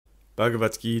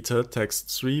Bhagavad Gita, text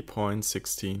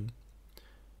 3.16.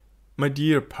 My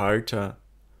dear Partha,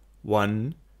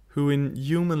 one who in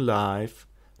human life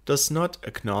does not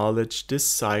acknowledge this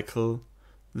cycle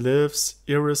lives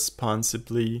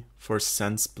irresponsibly for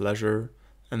sense pleasure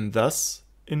and thus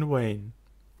in vain.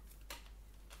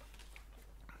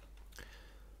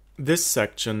 This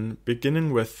section,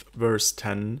 beginning with verse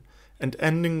 10 and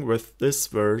ending with this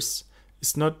verse,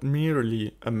 is not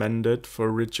merely amended for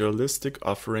ritualistic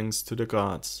offerings to the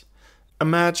gods, a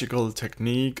magical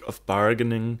technique of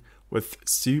bargaining with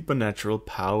supernatural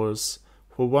powers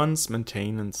for one's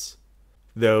maintenance.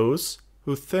 Those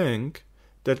who think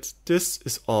that this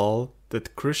is all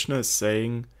that Krischna is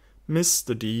saying miss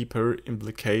the deeper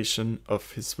implication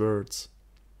of his words.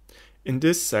 In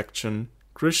this section,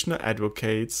 Krischna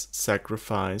advocates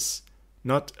sacrifice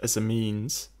not as a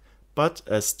means, but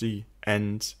as the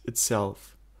end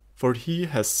itself. For he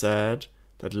has said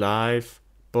that life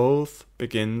both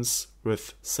begins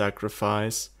with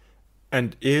sacrifice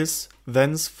and is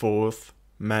thenceforth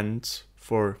meant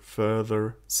for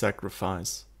further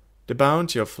sacrifice. The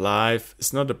bounty of life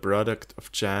is not a product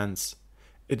of chance.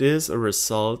 It is a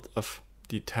result of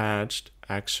detached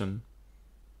action.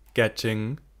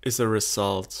 Getting is a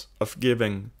result of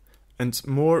giving, and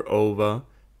moreover,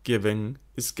 giving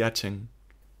is getting.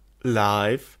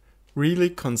 Life really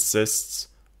consists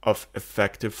of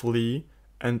effectively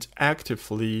and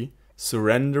actively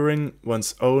surrendering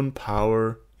one's own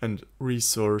power and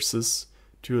resources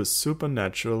to a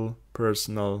supernatural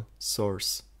personal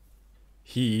source.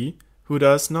 He who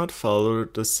does not follow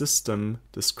the system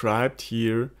described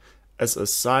here as a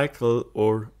cycle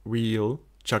or wheel,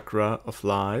 chakra of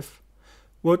life,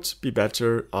 would be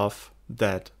better off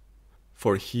dead,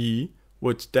 for he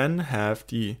would then have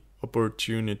the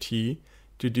opportunity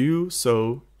to do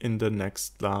so in the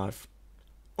next life.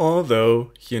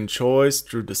 Although he enjoys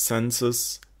through the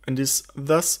senses and is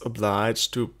thus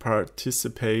obliged to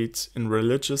participate in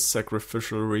religious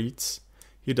sacrificial rites,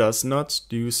 he does not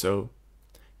do so.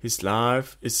 His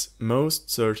life is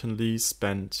most certainly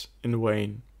spent in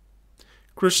vain.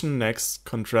 Krishna next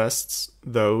contrasts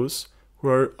those who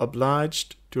are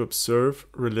obliged to observe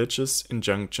religious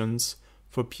injunctions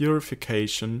for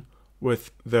purification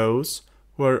with those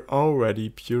who are already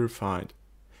purified.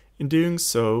 In doing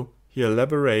so, he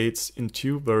elaborates in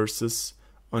 2 verses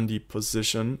on the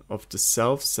position of the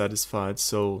self-satisfied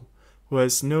soul, who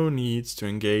has no need to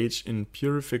engage in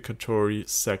purificatory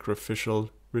sacrificial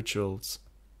rituals.